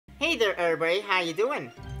Hey there everybody, how you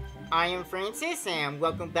doing? I am Francis and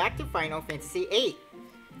welcome back to Final Fantasy VIII.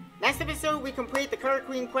 Last episode we completed the Color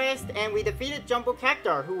Queen quest and we defeated Jumbo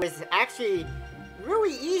Cactar, who was actually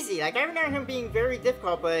really easy. Like, I remember him being very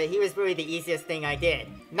difficult, but he was really the easiest thing I did.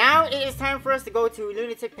 Now it is time for us to go to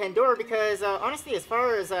Lunatic Pandora because honestly, as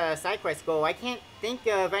far as side quests go, I can't think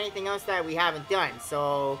of anything else that we haven't done.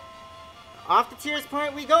 So off to Tears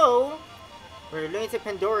Point we go, where Lunatic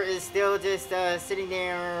Pandora is still just sitting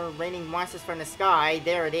there raining monsters from the sky.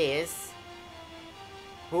 There it is.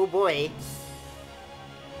 Oh boy.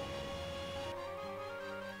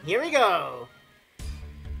 Here we go.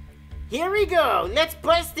 Here we go. Let's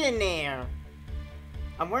bust in there.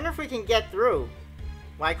 I wonder if we can get through.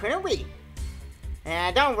 Why couldn't we?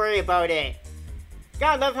 Don't worry about it.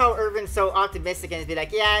 Gotta love how Irvin's so optimistic and be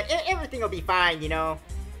like, yeah, everything will be fine, you know.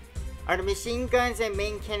 Are the machine guns and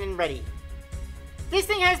main cannon ready? This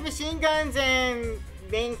thing has machine guns and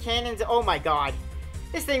main cannons. Oh my god.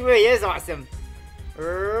 This thing really is awesome.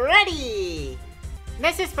 Ready!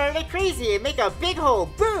 Let's just fire like crazy and make a big hole.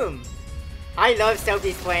 Boom! I love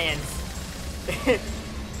Sophie's plans.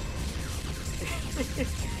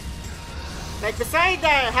 Like, besides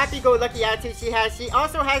that happy-go-lucky attitude she has, she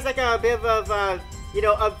also has like a bit of, you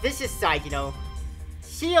know, a vicious side, you know.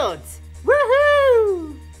 Shields!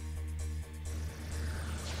 Woohoo!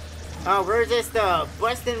 Oh, we're just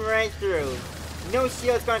busting right through. No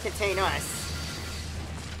shield's gonna contain us.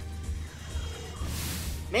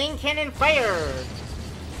 Main cannon fire!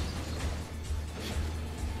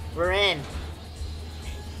 We're in.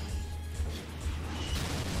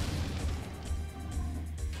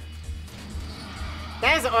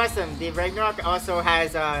 That is awesome. The Ragnarok also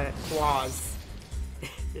has claws.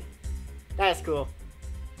 That is cool.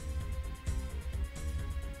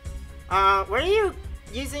 Where are you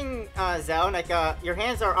using Zell? Like, your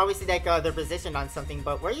hands are obviously like they're positioned on something,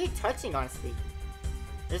 but where are you touching, honestly?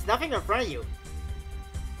 There's nothing in front of you.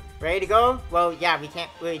 Ready to go? Well, yeah, we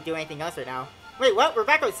can't really do anything else right now. Wait, what? We're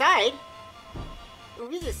back outside?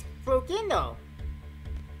 We just broke in, though.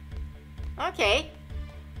 Okay.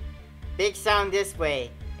 Big sound this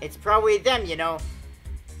way. It's probably them, you know.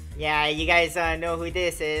 Yeah, you guys know who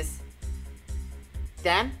this is.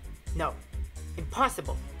 Them? No.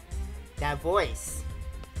 Impossible. That voice.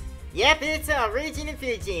 Yep, it's Regine and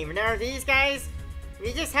Fujin. Remember these guys?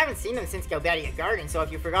 We just haven't seen them since Galbadia Garden, so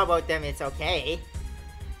if you forgot about them, it's okay.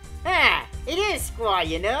 Ah, it is Squaw,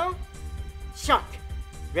 you know? Shocked.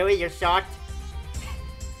 Really, you're shocked?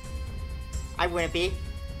 I wouldn't be.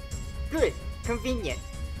 Good. Convenient.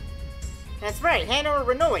 That's right, hand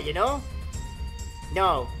over Renoa, you know?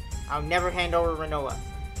 No, I'll never hand over Renoa.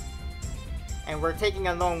 And we're taking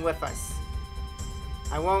alone with us.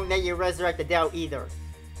 I won't let you resurrect the Dell either.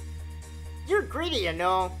 You're greedy, you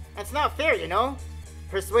know? That's not fair, you know?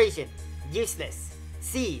 Persuasion. Useless.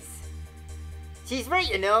 Seize. She's right,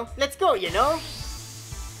 you know? Let's go, you know?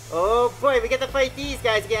 Oh boy, we get to fight these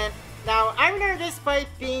guys again. Now, I remember this fight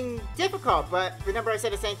being difficult, but remember I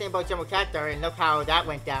said the same thing about Jumbo Cactar, and look how that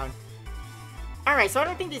went down. Alright, so I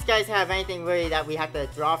don't think these guys have anything really that we have to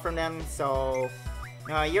draw from them, so...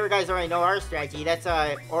 you guys already know our strategy. That's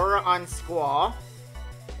Aura on Squall.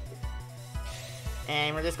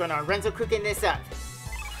 And we're just gonna Renzo cooking this up.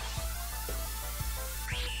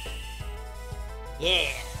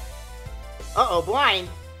 Yeah. Uh-oh, blind.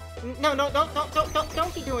 No,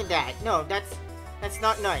 don't be doing that. No, that's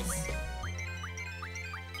not nice.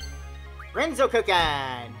 Renzo cooking.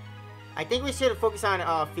 I think we should focus on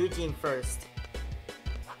Fujin first.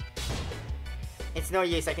 It's no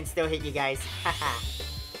use, I can still hit you guys. Haha.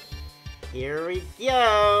 Here we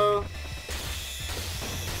go.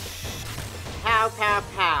 Pow, pow,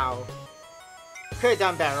 pow. Could've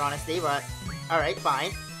done better, honestly, but... Alright,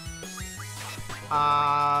 fine.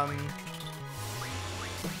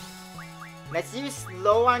 Let's use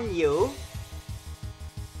slow on you.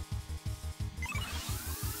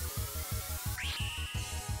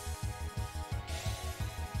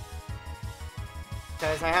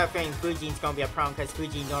 Because I have a feeling Fuji's gonna be a problem, because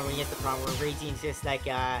Fuji normally is the problem, where Regine's just like,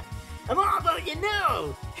 I'm all about you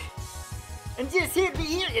know! I'm just here to be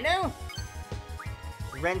here, you know?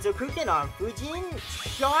 Renzo Kuken on Fujin.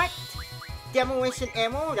 Shot. Demolition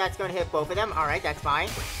ammo. That's gonna hit both of them. Alright, that's fine.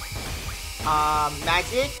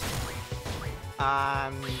 Magic.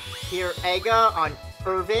 Here, Ega on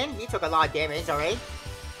Irvin. He took a lot of damage, alright.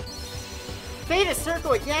 Fade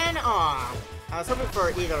Circle again. Aw. I was hoping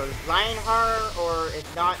for either Lionheart or,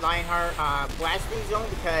 if not Lionheart, Blasting Zone,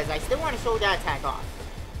 because I still want to show that attack off.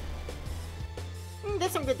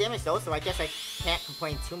 Did some good damage though, so I guess I can't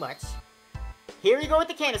complain too much. Here we go with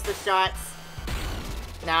the canister shots.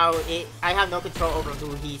 Now, I have no control over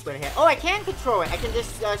who he's going to hit. Oh, I can control it. I can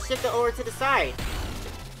just shift it over to the side.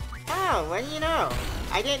 Oh, what do you know?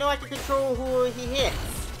 I didn't know I could control who he hits.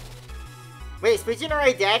 Wait, is Pigeon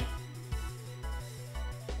already dead?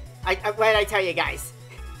 What did I tell you guys?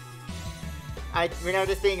 I know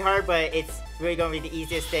this being hard, but it's really going to be the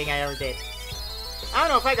easiest thing I ever did. I don't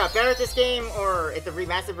know if I got better at this game, or if the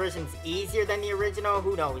remastered version's easier than the original.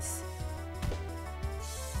 Who knows?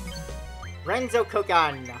 Renzo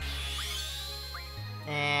Kogan.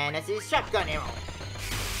 And that's his shotgun ammo.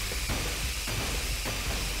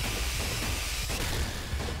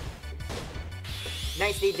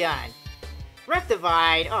 Nicely done. Rough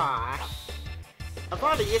Divide. Aww. Of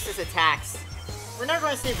all the useless attacks, we're not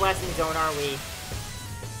going to see Blasting Zone, are we?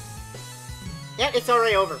 Yep, it's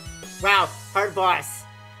already over. Wow, hard boss.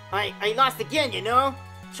 I lost again, you know?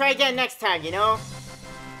 Try again next time, you know?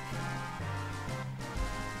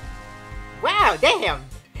 Wow, damn!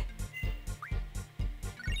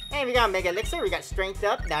 And we got Mega Elixir, we got Strength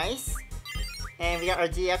Up, nice. And we got our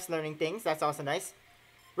GFs learning things, that's also nice.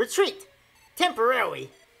 Retreat! Temporarily!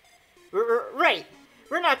 Right!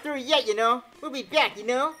 We're not through yet, you know? We'll be back, you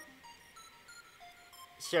know?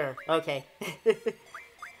 Sure, okay.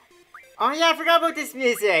 Oh yeah, I forgot about this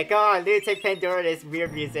music! Oh, Lunatic Pandora, this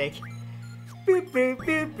weird music. Boop boop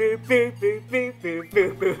boop boop boop boop boop boop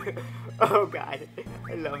boop boop. Oh god,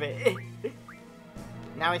 I love it.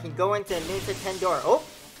 Now we can go into Lunatic Pandora. Oh!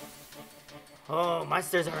 Oh,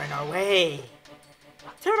 monsters are in our way!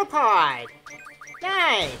 Turtle Pod!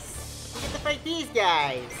 Nice! We get to fight these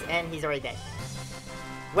guys! And he's already dead.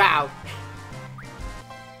 Wow!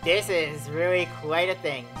 This is really quite a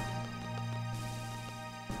thing.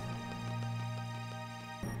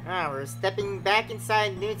 Ah, we're stepping back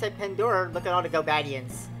inside Lunatic Pandora. Look at all the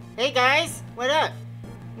Gobadians. Hey guys, what up?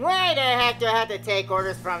 Why the heck do I have to take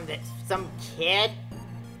orders from some kid?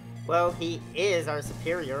 Well, he is our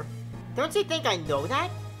superior. Don't you think I know that?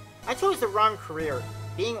 I chose the wrong career.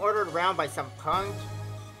 Being ordered around by some punk?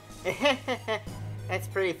 That's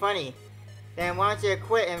pretty funny. Then why don't you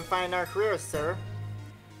quit and find our career, sir?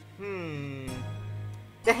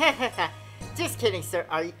 Just kidding, sir.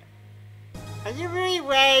 Are you really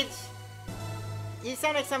Wedge? You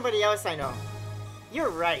sound like somebody else I know.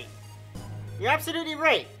 You're right. You're absolutely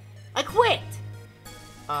right. I quit!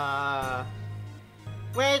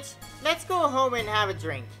 Wedge, let's go home and have a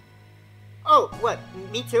drink. Oh, what?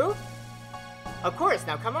 Me too? Of course,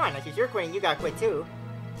 now come on. If you're quitting, you gotta quit too.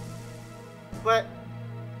 But...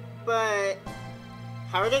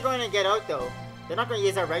 How are they going to get out though? They're not going to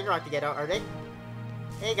use our Ragnarok to get out, are they?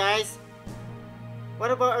 Hey guys.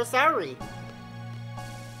 What about our salary?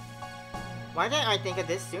 Why didn't I think of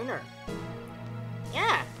this sooner?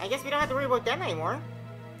 Yeah, I guess we don't have to worry about them anymore.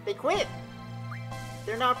 They quit.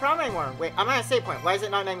 They're not a problem anymore. Wait, I'm at a save point. Why is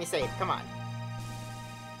it not letting me save? Come on.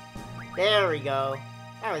 There we go.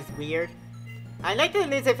 That was weird. I like the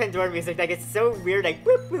Lunatic Pandora music. Like, it's so weird. Like,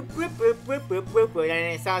 whoop, whoop, whoop, whoop, whoop, whoop, whoop, whoop.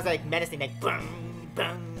 And it sounds like menacing. Like, bum,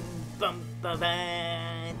 bum, bum, bum,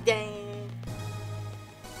 bum, dang.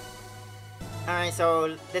 Alright,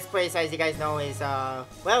 so this place, as you guys know, is,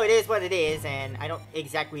 well, it is what it is, and I don't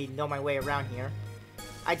exactly know my way around here.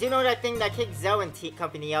 I do know that thing that kicked Zell and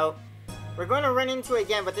company out. We're going to run into it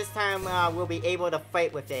again, but this time, we'll be able to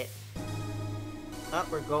fight with it. Oh,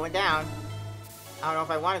 we're going down. I don't know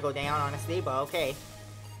if I want to go down, honestly, but okay.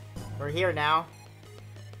 We're here now.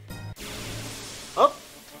 Oh!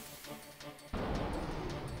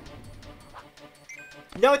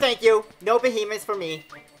 No thank you! No behemoths for me.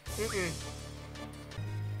 Mm-mm.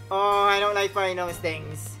 Oh, I don't like fighting those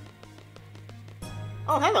things.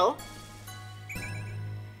 Oh, hello!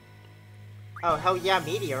 Oh, hell yeah,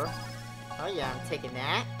 Meteor. Oh yeah, I'm taking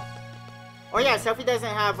that. Oh yeah, Sophie doesn't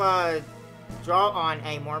have, draw on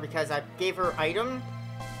anymore because I gave her item.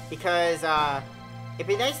 Because, it'd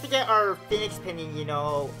be nice to get our Phoenix Pinion, you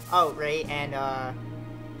know, out, right? And,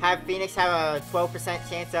 have Phoenix have a 12%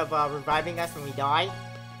 chance of, reviving us when we die.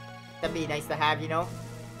 That'd be nice to have, you know?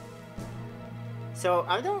 So,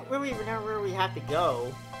 I don't really know where we have to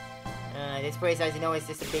go. This place, as you know, is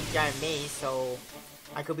just a big giant maze, so...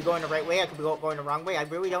 I could be going the right way, I could be going the wrong way, I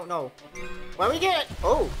really don't know. Why we get...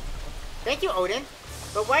 Oh! Thank you, Odin!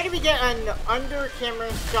 But why did we get an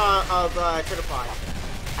under-camera shot of, Turtle Pod?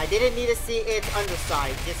 I didn't need to see its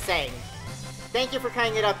underside, just saying. Thank you for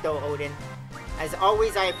cutting it up, though, Odin. As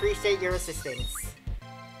always, I appreciate your assistance.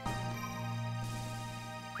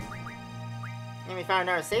 And we found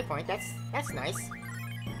another save point, that's nice.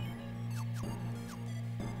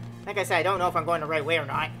 Like I said, I don't know if I'm going the right way or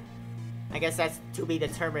not. I guess that's to be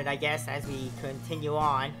determined, I guess, as we continue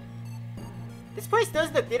on. This place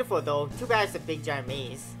does look beautiful though. Too bad it's a big giant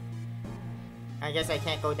maze. I guess I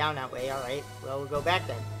can't go down that way. Alright, well, we'll go back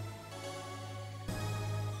then.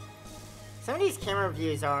 Some of these camera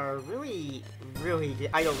views are really,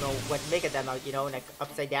 I don't know what to make of them, you know, like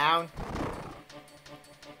upside down.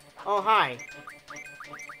 Oh, hi.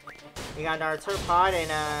 We got our turpod and,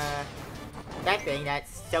 that thing that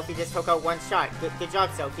Sophie just took out one shot. Good job,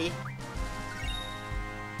 Sophie.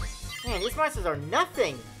 Man, these monsters are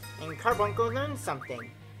nothing! And Carbuncle learned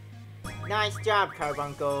something. Nice job,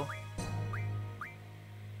 Carbuncle.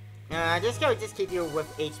 This guy would just keep you with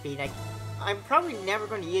HP. Like, I'm probably never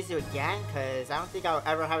going to use you again, because I don't think I'll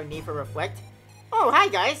ever have a need for Reflect. Oh, hi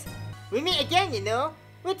guys! We meet again, you know?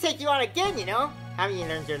 We'll take you on again, you know? Haven't you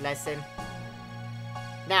learned your lesson?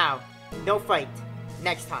 Now, no fight.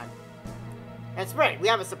 Next time. That's right, we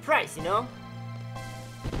have a surprise, you know?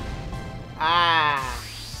 Ah.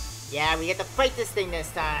 Yeah, we get to fight this thing this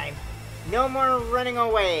time. No more running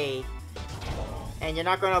away. And you're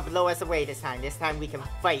not going to blow us away this time. This time we can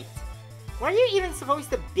fight. What are you even supposed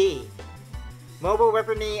to be? Mobile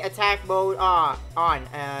weaponry attack mode on.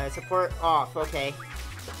 Support off. Okay.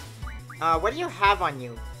 What do you have on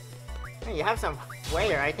you? Oh, you have some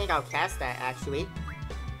flare. I think I'll cast that actually.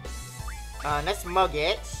 Let's mug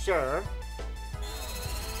it. Sure.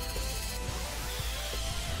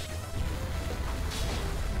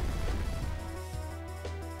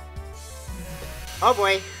 Oh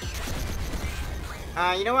boy.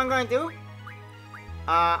 You know what I'm gonna do?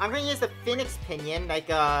 I'm gonna use the Phoenix Pinion, like,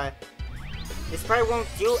 this probably won't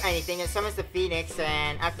do anything. It summons the Phoenix,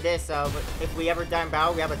 and after this, if we ever die in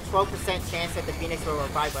battle, we have a 12% chance that the Phoenix will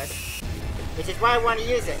revive us. Which is why I want to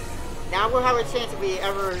use it. Now we'll have a chance if we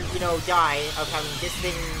ever, you know, die, of having this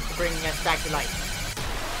thing bringing us back to life.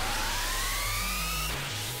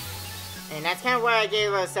 And that's kind of why I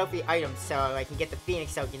gave Sophie items, so I can get the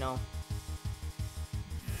Phoenix out, you know.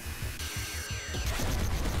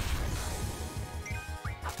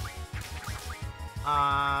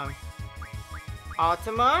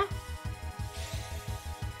 Ultima?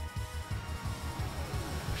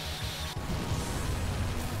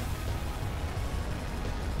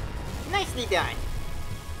 Nicely done.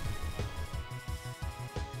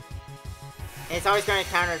 It's always going to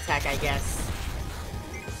counterattack, I guess.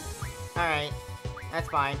 Alright. That's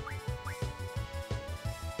fine.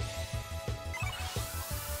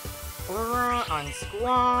 Aura on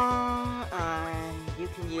Squaw. You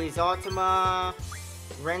can use Ultima.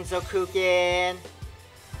 Renzokuken.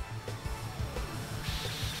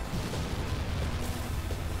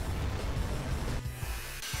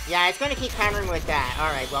 Yeah, it's gonna keep countering with that.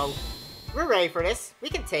 Alright, well, we're ready for this. We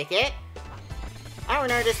can take it. I don't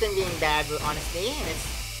remember this thing being bad, honestly, and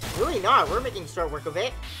it's really not. We're making short work of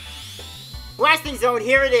it. Blasting Zone,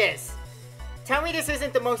 here it is! Tell me this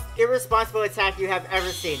isn't the most irresponsible attack you have ever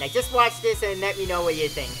seen. Like, just watch this and let me know what you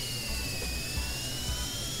think.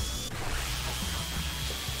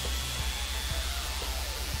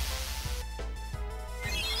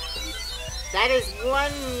 That is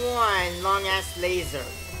 1-1 long-ass laser.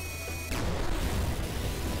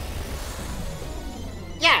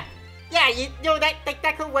 Yeah, you know, that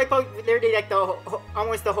could wipe out literally like the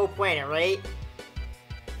almost the whole planet, right?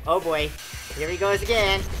 Oh boy, here he goes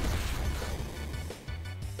again.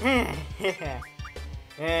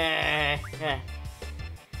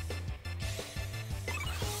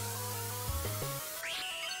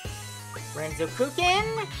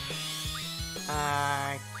 Renzokuken.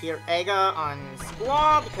 Kirega on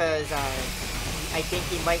Squaw because I think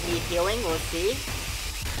he might need healing. We'll see.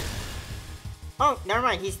 Oh, never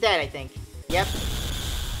mind. He's dead, I think. Yep.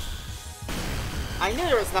 I knew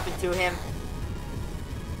there was nothing to him.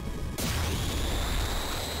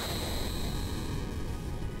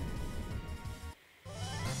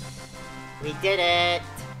 We did it!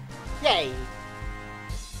 Yay!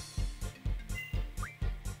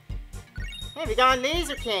 Hey, we got a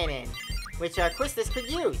laser cannon! Which Quistis could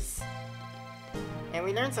use. And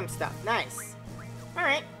we learned some stuff. Nice.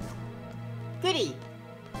 Alright. Goody!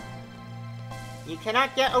 You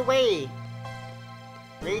cannot get away!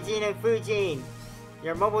 Regine and Fujin,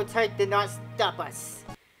 your mobile type did not stop us.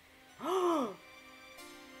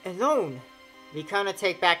 Alone! We cannot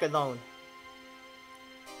take back alone.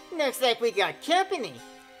 Looks like we got company.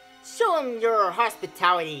 Show them your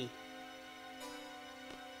hospitality.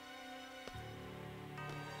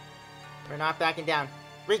 We're not backing down.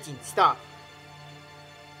 Regine, stop.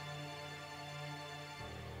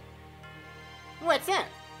 What's up?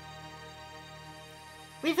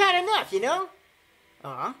 We've had enough, you know?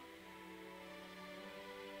 Aw.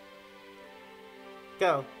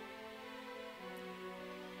 Go.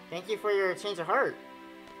 Thank you for your change of heart.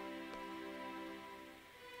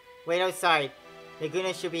 Wait outside. The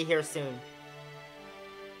goodness should be here soon.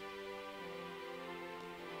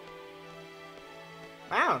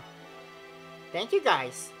 Wow. Thank you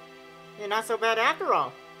guys. You're not so bad after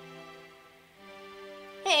all.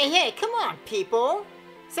 Hey, come on, people.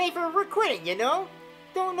 Seifer, we're quitting, you know?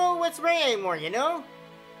 Don't know what's right anymore, you know?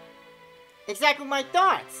 Exactly my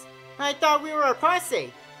thoughts. I thought we were a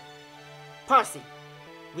posse. Posse.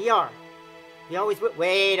 We are. We always will.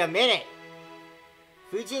 Wait a minute.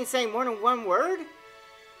 Fujin saying more than one word?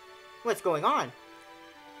 What's going on?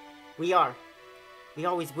 We are. We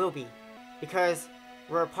always will be. Because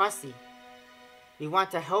we're a posse. We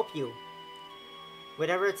want to help you.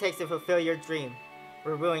 Whatever it takes to fulfill your dream,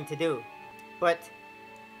 we're willing to do. But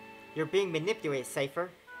you're being manipulated, Seifer.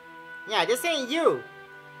 Yeah, this ain't you.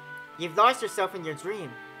 You've lost yourself in your dream.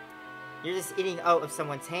 You're just eating out of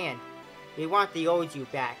someone's hand. We want the old you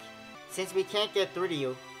back. Since we can't get through to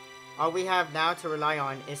you, all we have now to rely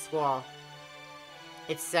on is Squall.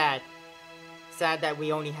 It's sad. Sad that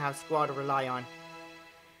we only have Squall to rely on.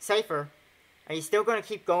 Seifer, are you still going to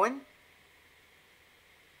keep going?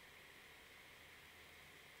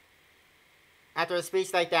 After a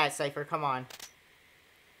speech like that, Seifer, come on.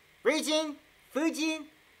 Fujin,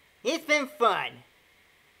 it's been fun.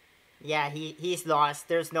 Yeah, he's lost.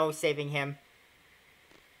 There's no saving him.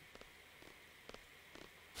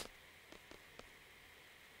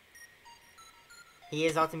 He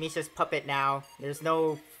is Ultimisha's puppet now. There's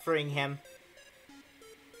no freeing him.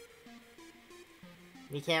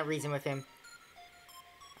 We can't reason with him.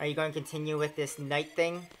 Are you going to continue with this knight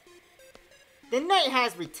thing? The knight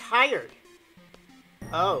has retired.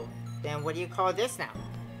 Oh, then what do you call this now?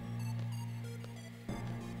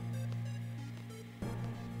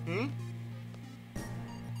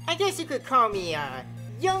 I guess you could call me a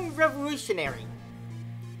young revolutionary.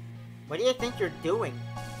 What do you think you're doing?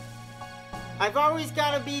 I've always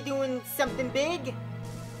gotta be doing something big.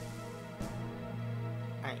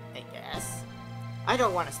 I guess. I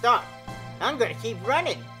don't want to stop. I'm gonna keep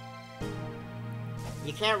running.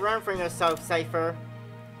 You can't run from yourself, Seifer.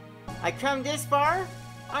 I come this far,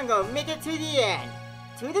 I'm gonna make it to the end.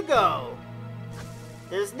 To the goal.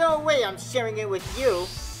 There's no way I'm sharing it with you.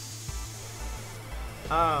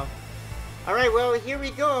 Oh. Alright, well, here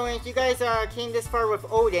we go. And if you guys came this far with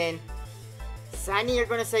Odin, sadly, you're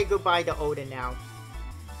gonna say goodbye to Odin now.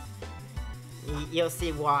 You'll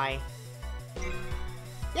see why.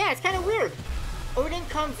 Yeah, it's kind of weird. Odin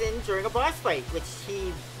comes in during a boss fight, which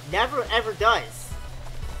he never ever does.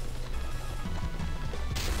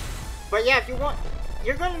 But yeah, if you want,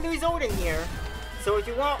 you're gonna lose Odin here. So if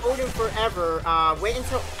you want Odin forever, wait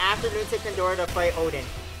until after Lunatic Pandora to fight Odin.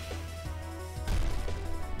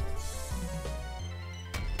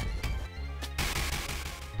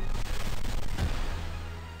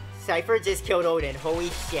 Seifer just killed Odin,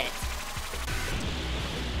 holy shit.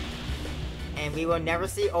 And we will never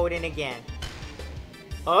see Odin again.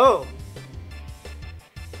 Oh!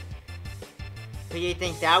 Who do you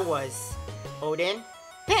think that was? Odin?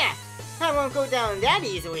 Heh! I won't go down that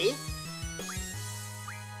easily!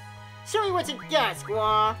 Show me what you got,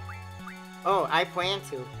 Squaw! Oh, I plan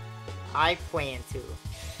to.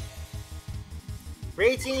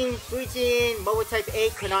 Raging, Fujin, Mobile Type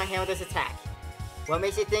 8 could not handle this attack. What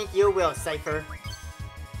makes you think you will, Seifer?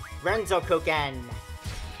 Renzokuken!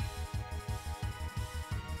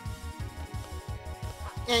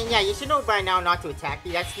 And yeah, you should know by now not to attack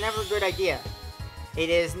me. That's never a good idea. It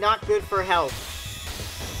is not good for health.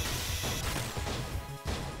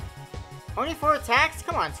 Only 4 attacks?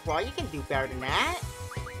 Come on, Squall, you can do better than that.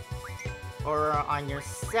 Or on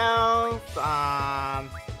yourself,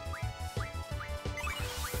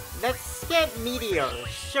 let's get Meteor,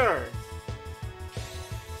 sure.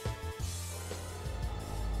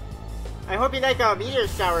 I hope you like meteor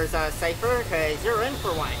showers, Seifer, because you're in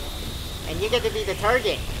for one. And you get to be the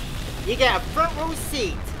target. You get a front row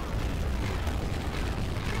seat.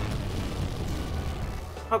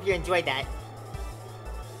 Hope you enjoyed that.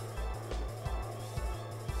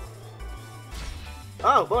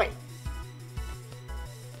 Oh boy.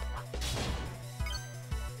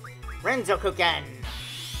 Renzokuken.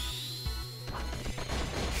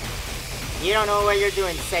 You don't know what you're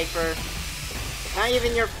doing, Seifer. Not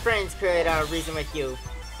even your friends could reason with you.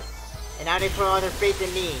 And now they put all their faith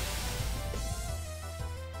in me.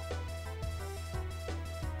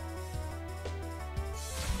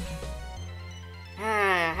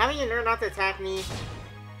 Having you learn not to attack me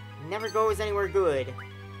never goes anywhere good.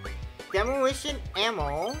 Demolition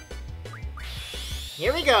ammo.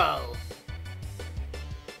 Here we go.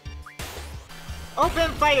 Open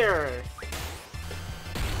fire.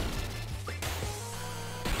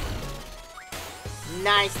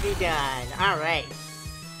 Nicely done. Alright.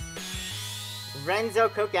 Renzo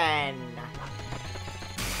Koken.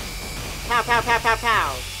 Pow, pow, pow, pow,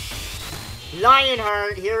 pow.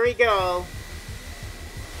 Lionheart, here we go.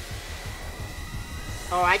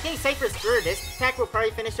 Oh, I think Seifer's through. This attack will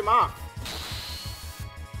probably finish him off.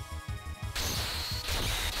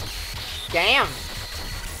 Damn.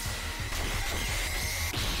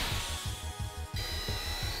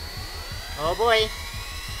 Oh boy.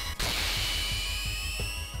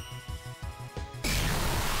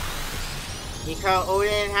 You cut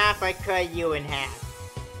Odin in half, I cut you in half.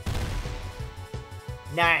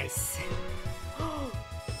 Nice.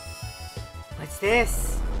 What's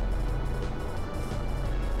this?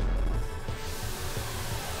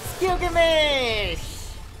 Gilgamesh!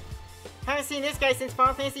 Haven't seen this guy since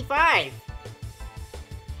Final Fantasy V.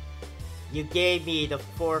 You gave me the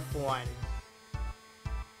fourth one.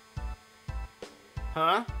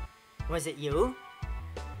 Huh? Was it you?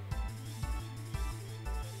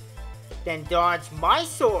 Then dodge my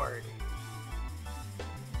sword.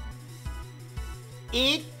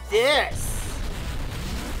 Eat this.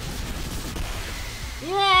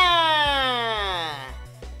 Yeah!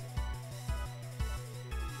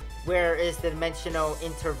 Where is the dimensional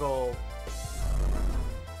interval?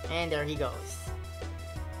 And there he goes.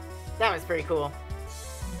 That was pretty cool.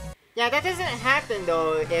 Yeah, that doesn't happen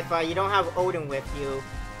though if you don't have Odin with you.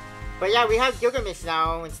 But yeah, we have Gilgamesh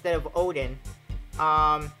now instead of Odin.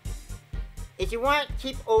 If you want,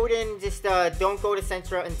 keep Odin, just don't go to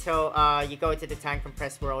Centra until you go to the time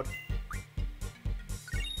compressed world.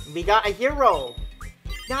 We got a hero!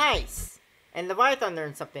 Nice! And Leviathan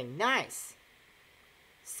learned something. Nice!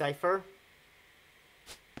 Seifer.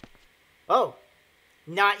 Oh!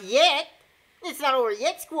 Not yet! It's not over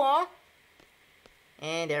yet, Squall!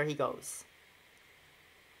 And there he goes.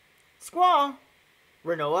 Squall!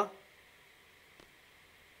 Renoa.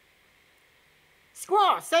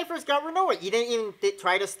 Squall! Seifer's got Renoa! You didn't even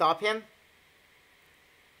try to stop him?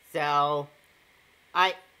 So...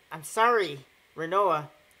 I'm sorry, Renoa.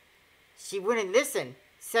 She wouldn't listen.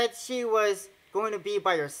 Said she was going to be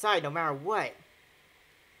by your side no matter what.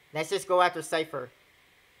 Let's just go after Seifer.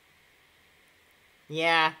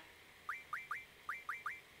 Yeah.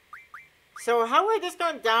 So how would this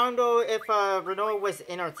gone down though if Renoa was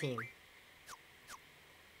in our team?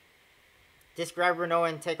 Just grab Renoa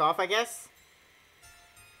and take off, I guess?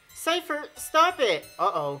 Seifer, stop it!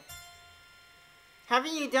 Uh-oh.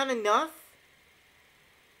 Haven't you done enough?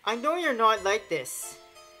 I know you're not like this.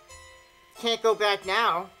 Can't go back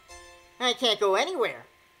now. I can't go anywhere.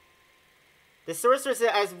 The sorceress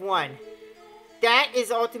as one. That is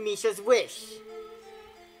Ultimisha's wish.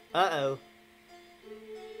 Uh-oh.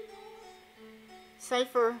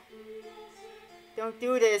 Seifer, don't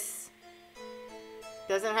do this.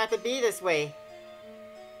 Doesn't have to be this way.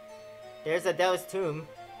 There's Adele's tomb.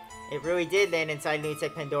 It really did land inside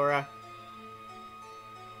Lunatic Pandora.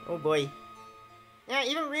 Oh boy. Yeah,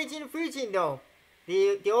 even Regine and Fujin though.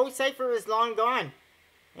 The old Seifer is long gone.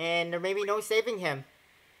 And there may be no saving him.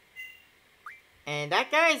 And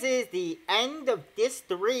that, guys, is the end of this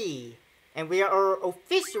 3. And we are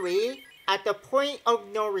officially at the point of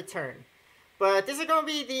no return. But this is going to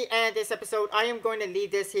be the end of this episode. I am going to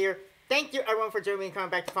leave this here. Thank you, everyone, for joining me and coming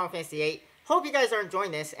back to Final Fantasy VIII. Hope you guys are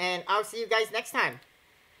enjoying this. And I'll see you guys next time.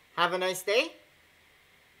 Have a nice day.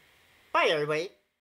 Bye, everybody.